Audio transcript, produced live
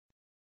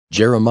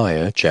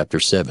Jeremiah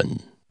chapter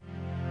 7.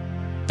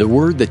 The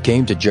word that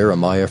came to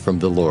Jeremiah from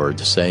the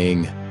Lord,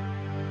 saying,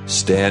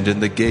 Stand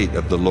in the gate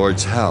of the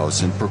Lord's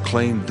house and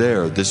proclaim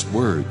there this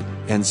word,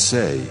 and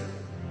say,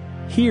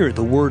 Hear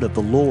the word of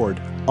the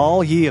Lord,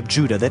 all ye of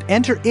Judah that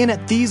enter in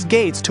at these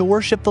gates to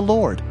worship the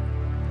Lord.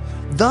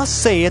 Thus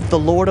saith the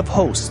Lord of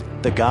hosts,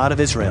 the God of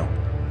Israel,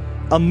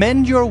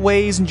 Amend your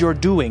ways and your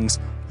doings,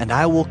 and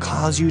I will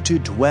cause you to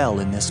dwell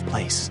in this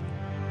place.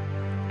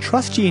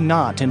 Trust ye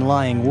not in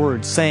lying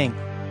words, saying,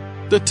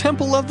 The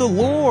temple of the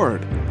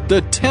Lord,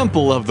 the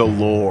temple of the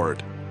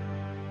Lord.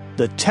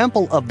 The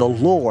temple of the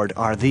Lord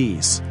are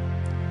these.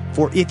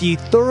 For if ye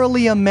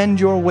thoroughly amend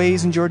your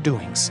ways and your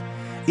doings,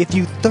 if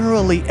you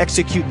thoroughly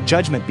execute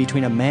judgment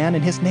between a man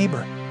and his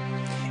neighbor,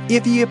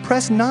 if ye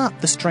oppress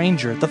not the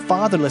stranger, the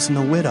fatherless, and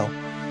the widow,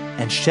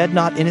 and shed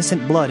not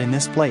innocent blood in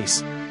this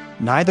place,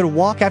 neither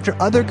walk after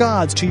other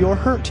gods to your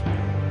hurt,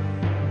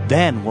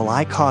 then will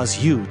I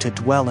cause you to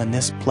dwell in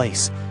this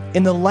place,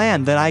 in the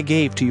land that I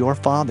gave to your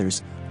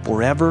fathers,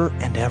 forever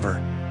and ever.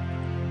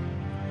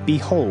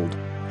 Behold,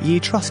 ye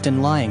trust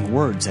in lying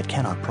words that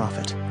cannot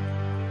profit.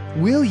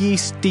 Will ye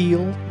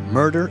steal,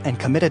 murder, and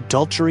commit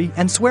adultery,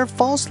 and swear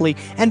falsely,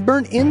 and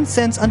burn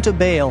incense unto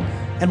Baal,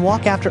 and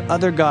walk after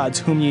other gods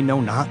whom ye know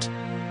not?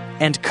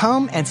 And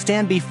come and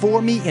stand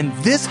before me in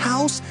this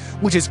house,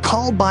 which is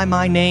called by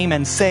my name,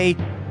 and say,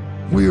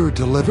 We are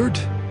delivered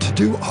to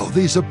do all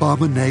these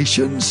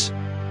abominations?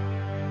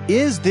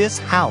 Is this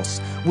house,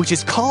 which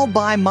is called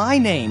by my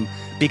name,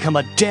 become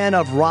a den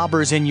of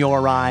robbers in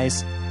your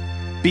eyes?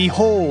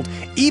 Behold,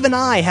 even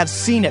I have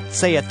seen it,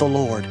 saith the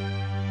Lord.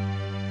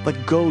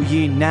 But go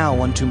ye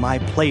now unto my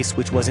place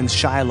which was in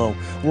Shiloh,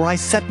 where I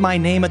set my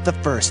name at the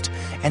first,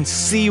 and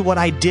see what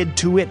I did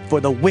to it for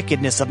the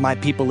wickedness of my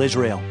people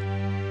Israel.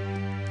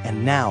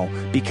 And now,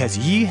 because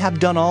ye have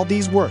done all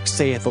these works,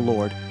 saith the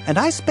Lord, and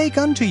I spake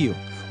unto you,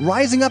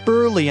 rising up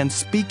early and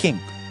speaking,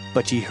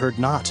 but ye heard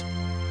not.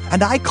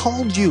 And I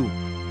called you,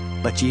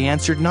 but ye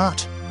answered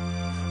not.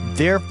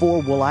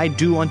 Therefore will I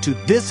do unto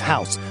this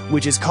house,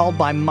 which is called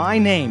by my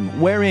name,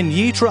 wherein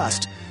ye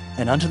trust,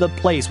 and unto the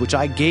place which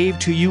I gave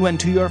to you and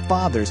to your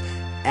fathers,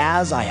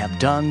 as I have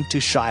done to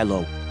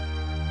Shiloh.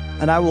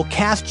 And I will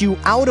cast you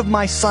out of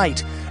my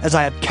sight, as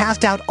I have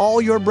cast out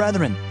all your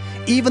brethren,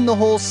 even the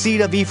whole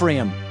seed of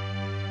Ephraim.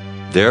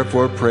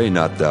 Therefore pray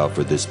not thou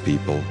for this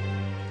people,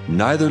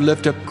 neither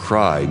lift up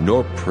cry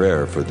nor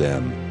prayer for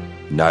them,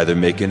 neither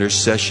make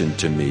intercession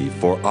to me,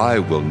 for I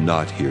will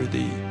not hear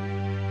thee.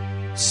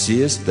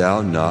 Seest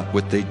thou not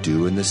what they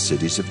do in the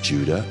cities of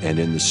Judah and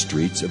in the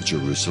streets of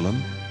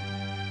Jerusalem?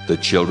 The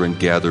children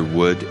gather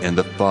wood, and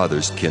the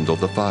fathers kindle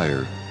the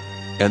fire,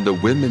 and the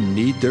women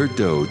knead their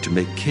dough to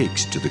make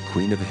cakes to the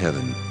Queen of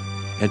Heaven,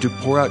 and to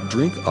pour out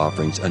drink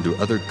offerings unto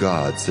other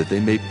gods, that they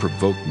may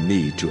provoke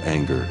me to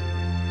anger.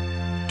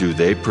 Do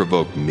they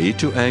provoke me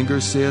to anger,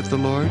 saith the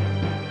Lord?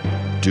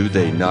 Do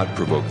they not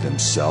provoke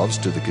themselves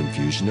to the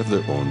confusion of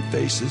their own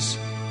faces?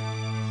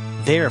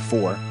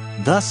 Therefore,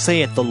 thus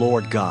saith the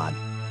Lord God,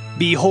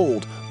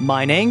 Behold,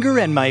 mine anger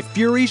and my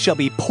fury shall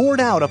be poured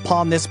out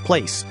upon this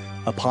place,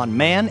 upon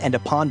man and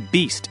upon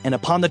beast, and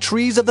upon the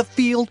trees of the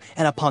field,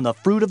 and upon the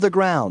fruit of the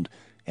ground,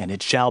 and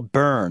it shall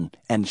burn,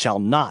 and shall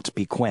not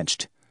be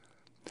quenched.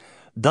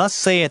 Thus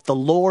saith the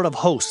Lord of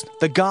hosts,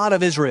 the God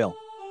of Israel,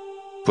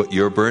 Put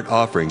your burnt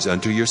offerings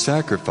unto your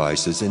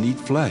sacrifices, and eat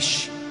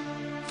flesh.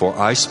 For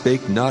I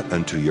spake not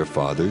unto your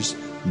fathers,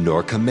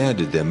 nor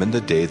commanded them in the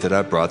day that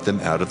I brought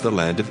them out of the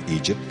land of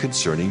Egypt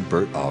concerning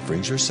burnt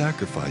offerings or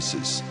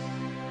sacrifices.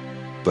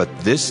 But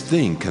this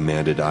thing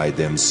commanded I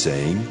them,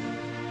 saying,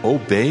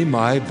 Obey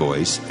my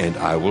voice, and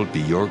I will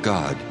be your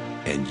God,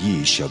 and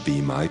ye shall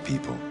be my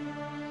people.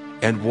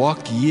 And walk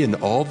ye in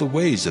all the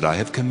ways that I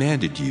have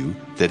commanded you,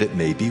 that it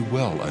may be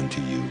well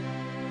unto you.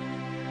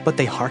 But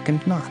they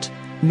hearkened not,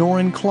 nor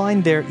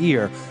inclined their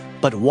ear,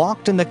 but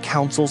walked in the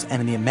counsels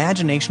and in the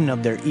imagination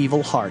of their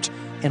evil heart,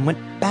 and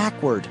went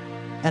backward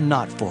and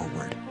not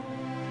forward.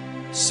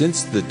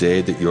 Since the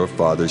day that your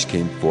fathers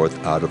came forth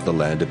out of the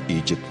land of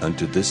Egypt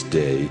unto this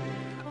day,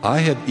 I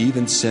have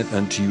even sent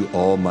unto you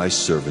all my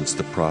servants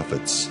the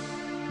prophets,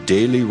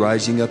 daily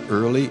rising up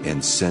early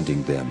and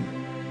sending them.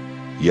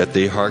 Yet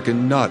they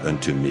hearkened not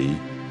unto me,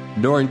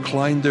 nor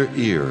inclined their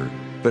ear,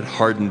 but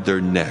hardened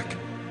their neck.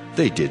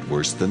 They did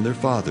worse than their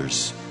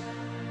fathers.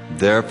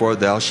 Therefore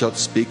thou shalt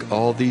speak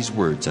all these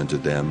words unto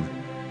them,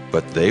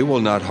 but they will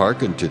not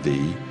hearken to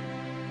thee.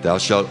 Thou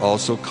shalt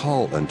also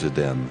call unto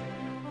them,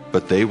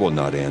 but they will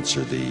not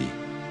answer thee.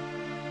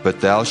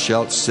 But thou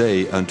shalt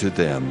say unto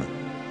them,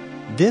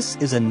 This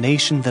is a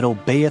nation that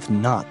obeyeth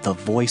not the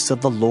voice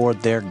of the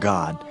Lord their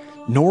God,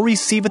 nor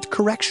receiveth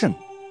correction.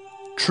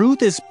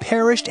 Truth is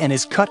perished and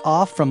is cut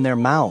off from their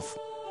mouth.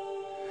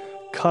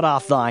 Cut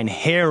off thine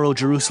hair, O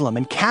Jerusalem,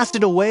 and cast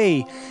it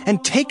away,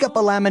 and take up a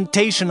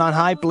lamentation on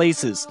high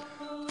places.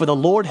 For the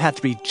Lord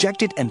hath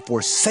rejected and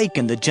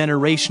forsaken the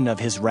generation of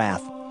his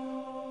wrath.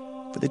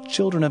 For the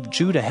children of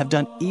Judah have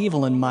done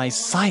evil in my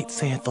sight,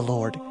 saith the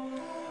Lord.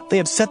 They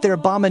have set their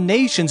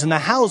abominations in the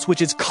house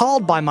which is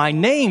called by my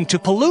name, to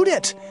pollute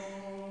it.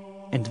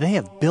 And they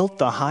have built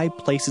the high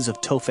places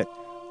of Tophet,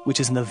 which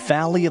is in the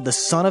valley of the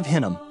son of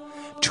Hinnom,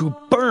 to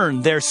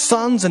burn their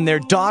sons and their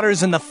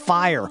daughters in the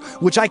fire,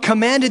 which I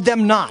commanded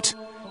them not,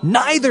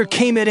 neither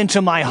came it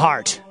into my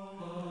heart.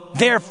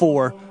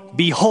 Therefore,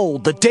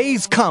 behold, the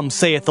days come,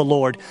 saith the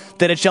Lord,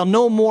 that it shall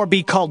no more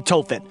be called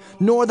Tophet,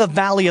 nor the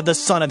valley of the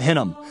son of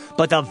Hinnom,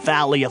 but the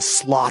valley of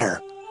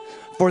slaughter.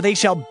 For they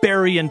shall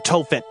bury in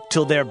Tophet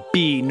till there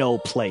be no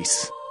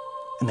place.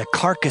 And the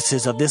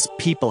carcasses of this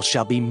people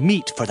shall be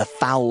meat for the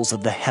fowls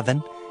of the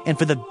heaven, and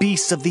for the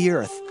beasts of the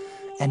earth,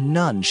 and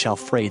none shall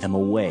fray them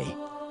away.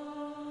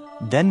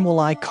 Then will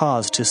I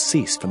cause to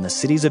cease from the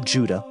cities of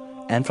Judah,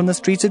 and from the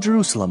streets of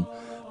Jerusalem,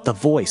 the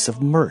voice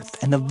of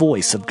mirth and the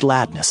voice of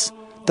gladness,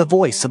 the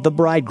voice of the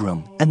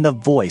bridegroom and the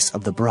voice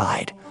of the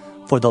bride,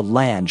 for the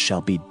land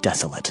shall be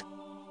desolate.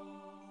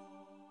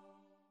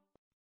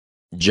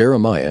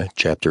 Jeremiah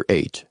chapter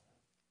 8.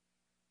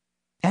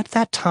 At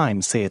that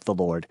time, saith the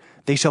Lord,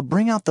 they shall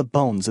bring out the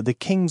bones of the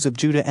kings of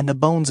Judah and the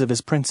bones of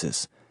his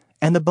princes,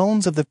 and the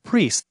bones of the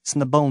priests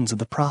and the bones of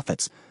the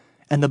prophets,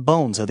 and the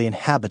bones of the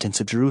inhabitants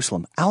of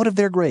Jerusalem out of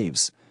their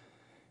graves.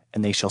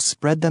 And they shall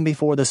spread them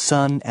before the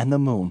sun and the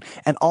moon,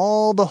 and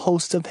all the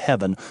hosts of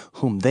heaven,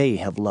 whom they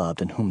have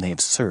loved and whom they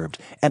have served,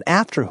 and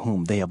after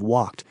whom they have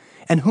walked,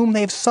 and whom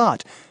they have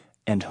sought,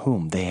 and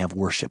whom they have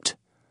worshipped.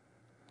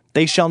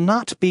 They shall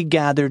not be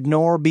gathered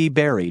nor be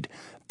buried.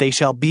 They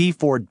shall be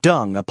for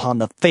dung upon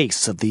the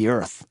face of the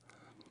earth.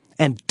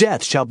 And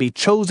death shall be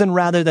chosen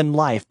rather than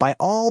life by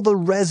all the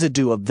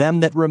residue of them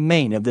that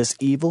remain of this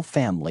evil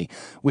family,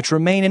 which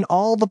remain in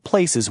all the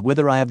places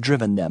whither I have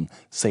driven them,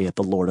 saith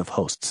the Lord of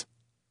hosts.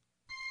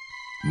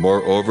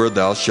 Moreover,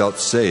 thou shalt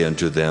say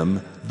unto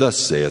them, Thus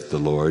saith the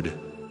Lord,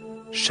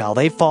 Shall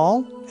they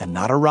fall and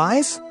not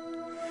arise?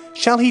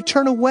 Shall he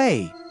turn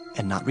away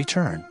and not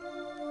return?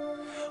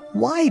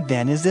 Why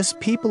then is this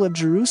people of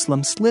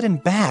Jerusalem slidden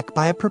back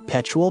by a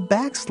perpetual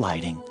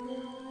backsliding?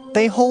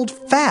 They hold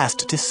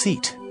fast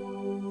deceit.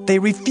 They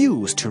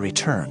refuse to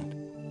return.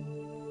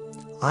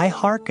 I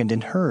hearkened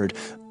and heard,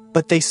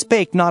 but they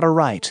spake not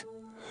aright.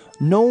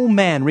 No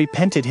man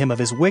repented him of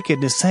his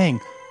wickedness,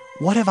 saying,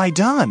 What have I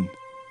done?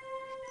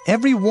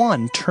 Every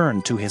one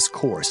turned to his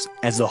course,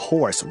 as the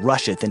horse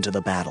rusheth into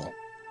the battle.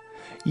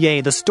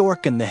 Yea, the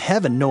stork in the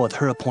heaven knoweth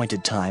her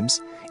appointed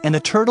times, and the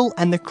turtle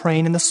and the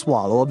crane and the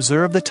swallow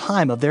observe the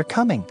time of their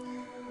coming.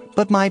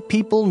 But my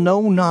people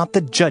know not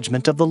the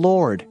judgment of the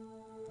Lord.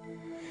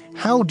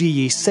 How do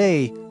ye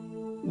say,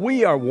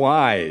 We are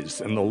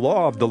wise, and the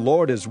law of the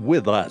Lord is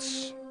with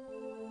us?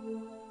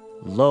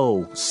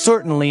 Lo,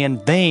 certainly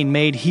in vain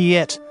made he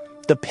it.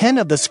 The pen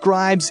of the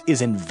scribes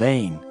is in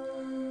vain.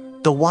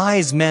 The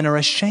wise men are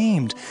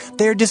ashamed.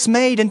 They are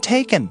dismayed and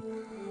taken.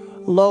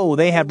 Lo,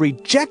 they have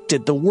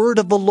rejected the word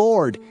of the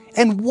Lord,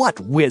 and what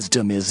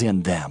wisdom is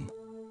in them?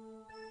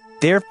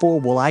 Therefore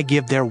will I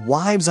give their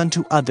wives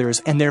unto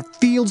others, and their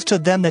fields to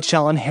them that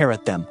shall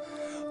inherit them.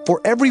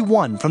 For every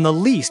one, from the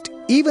least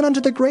even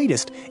unto the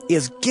greatest,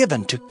 is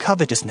given to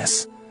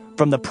covetousness.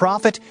 From the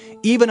prophet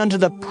even unto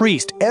the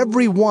priest,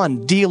 every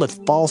one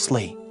dealeth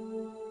falsely.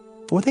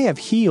 For they have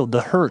healed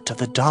the hurt of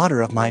the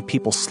daughter of my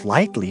people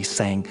slightly,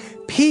 saying,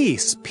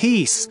 Peace,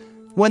 peace,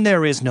 when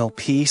there is no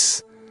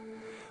peace.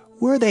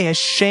 Were they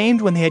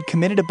ashamed when they had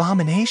committed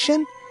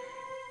abomination?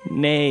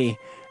 Nay,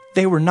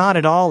 they were not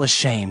at all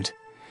ashamed,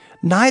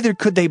 neither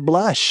could they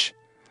blush.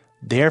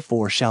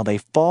 Therefore shall they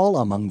fall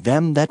among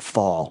them that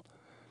fall.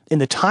 In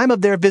the time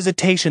of their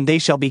visitation they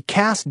shall be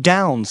cast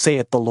down,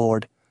 saith the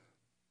Lord.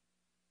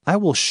 I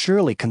will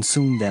surely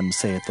consume them,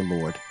 saith the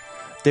Lord.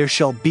 There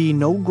shall be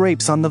no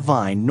grapes on the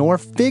vine, nor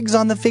figs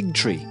on the fig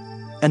tree,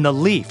 and the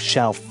leaf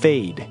shall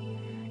fade,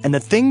 and the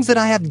things that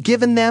I have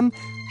given them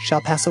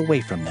shall pass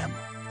away from them.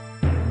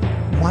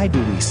 Why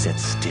do we sit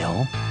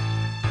still?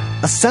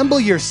 Assemble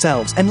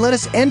yourselves, and let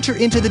us enter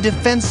into the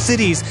defense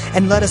cities,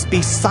 and let us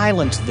be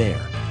silent there.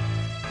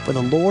 For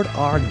the Lord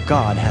our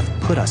God hath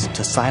put us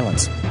to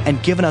silence,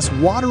 and given us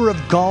water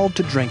of gall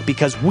to drink,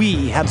 because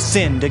we have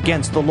sinned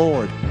against the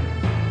Lord.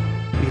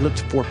 We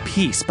looked for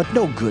peace, but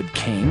no good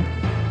came,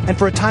 and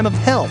for a time of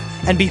health,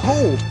 and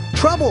behold,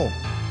 trouble.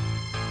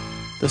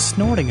 The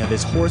snorting of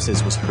his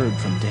horses was heard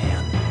from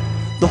Dan.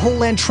 The whole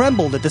land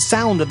trembled at the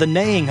sound of the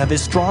neighing of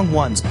his strong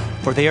ones,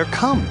 for they are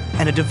come,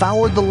 and have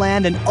devoured the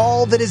land and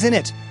all that is in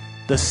it,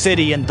 the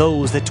city and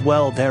those that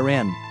dwell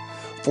therein.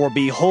 For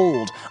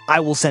behold, I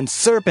will send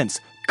serpents,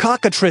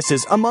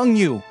 cockatrices among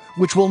you,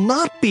 which will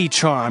not be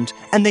charmed,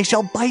 and they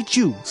shall bite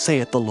you,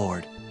 saith the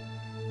Lord.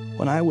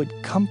 When I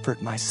would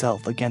comfort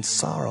myself against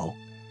sorrow,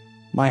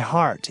 my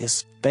heart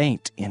is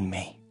faint in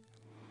me.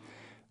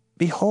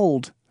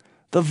 Behold,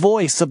 the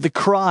voice of the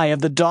cry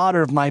of the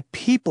daughter of my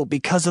people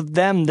because of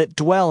them that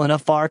dwell in a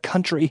far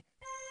country.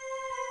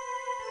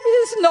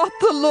 Is not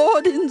the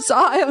Lord in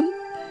Zion?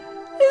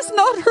 Is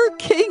not her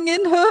king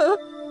in her?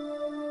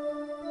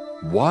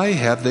 Why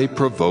have they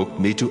provoked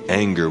me to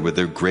anger with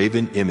their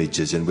graven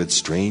images and with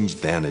strange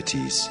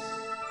vanities?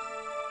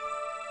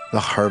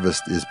 The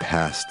harvest is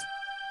past,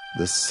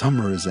 the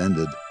summer is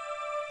ended,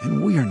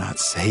 and we are not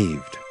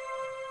saved.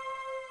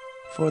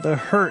 For the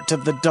hurt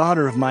of the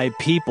daughter of my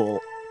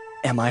people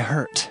am I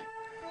hurt.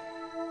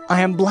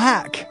 I am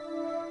black.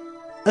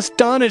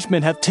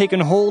 Astonishment hath taken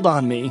hold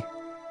on me.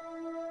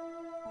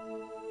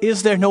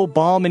 Is there no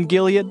balm in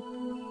Gilead?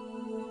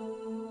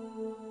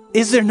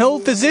 Is there no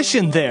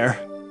physician there?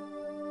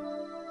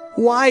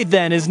 Why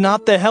then is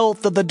not the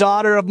health of the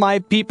daughter of my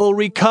people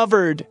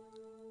recovered?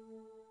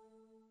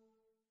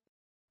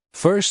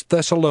 1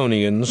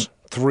 Thessalonians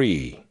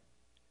 3.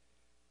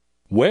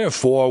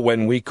 Wherefore,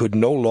 when we could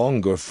no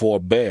longer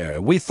forbear,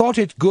 we thought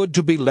it good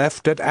to be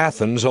left at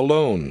Athens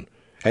alone,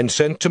 and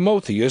sent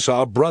Timotheus,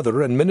 our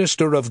brother and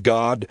minister of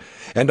God,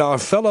 and our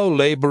fellow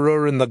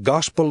laborer in the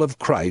gospel of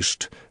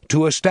Christ,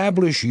 to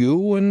establish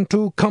you and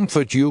to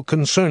comfort you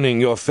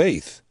concerning your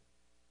faith.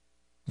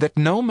 That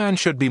no man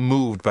should be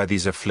moved by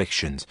these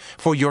afflictions,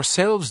 for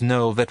yourselves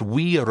know that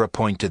we are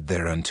appointed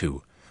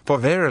thereunto. For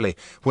verily,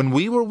 when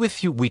we were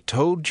with you, we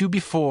told you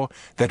before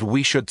that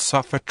we should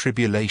suffer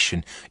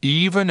tribulation,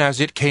 even as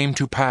it came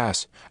to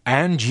pass,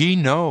 and ye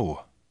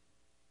know.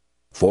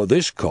 For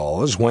this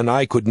cause, when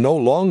I could no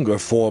longer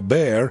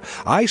forbear,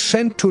 I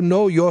sent to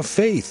know your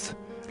faith,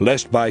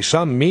 lest by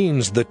some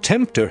means the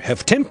tempter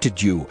have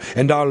tempted you,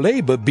 and our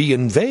labor be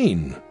in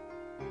vain.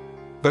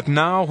 But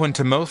now when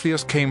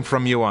Timotheus came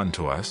from you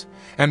unto us,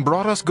 and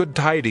brought us good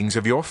tidings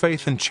of your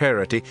faith and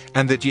charity,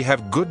 and that ye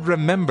have good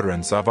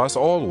remembrance of us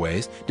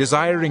always,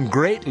 desiring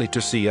greatly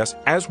to see us,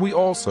 as we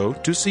also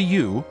to see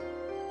you.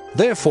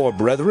 Therefore,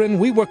 brethren,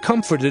 we were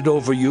comforted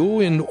over you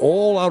in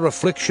all our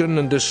affliction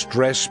and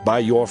distress by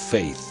your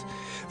faith.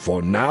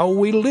 For now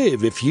we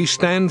live if ye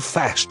stand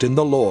fast in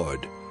the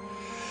Lord.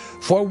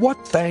 For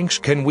what thanks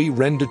can we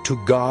render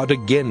to God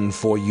again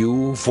for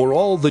you, for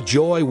all the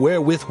joy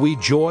wherewith we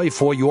joy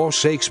for your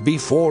sakes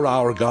before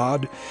our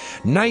God,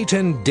 night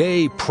and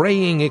day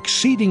praying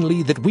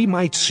exceedingly that we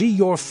might see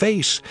your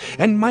face,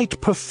 and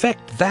might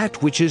perfect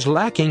that which is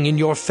lacking in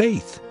your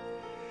faith?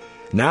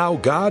 Now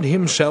God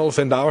himself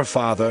and our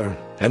Father,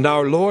 and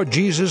our Lord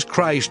Jesus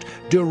Christ,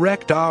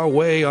 direct our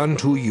way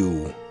unto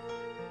you.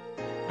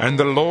 And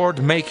the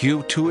Lord make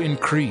you to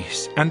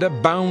increase, and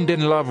abound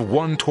in love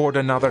one toward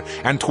another,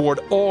 and toward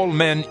all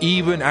men,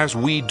 even as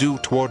we do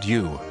toward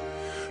you,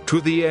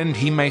 to the end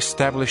he may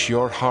establish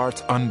your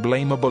hearts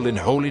unblameable in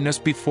holiness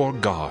before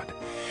God,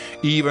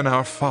 even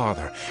our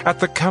Father, at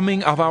the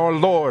coming of our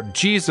Lord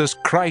Jesus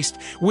Christ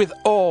with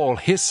all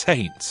his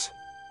saints.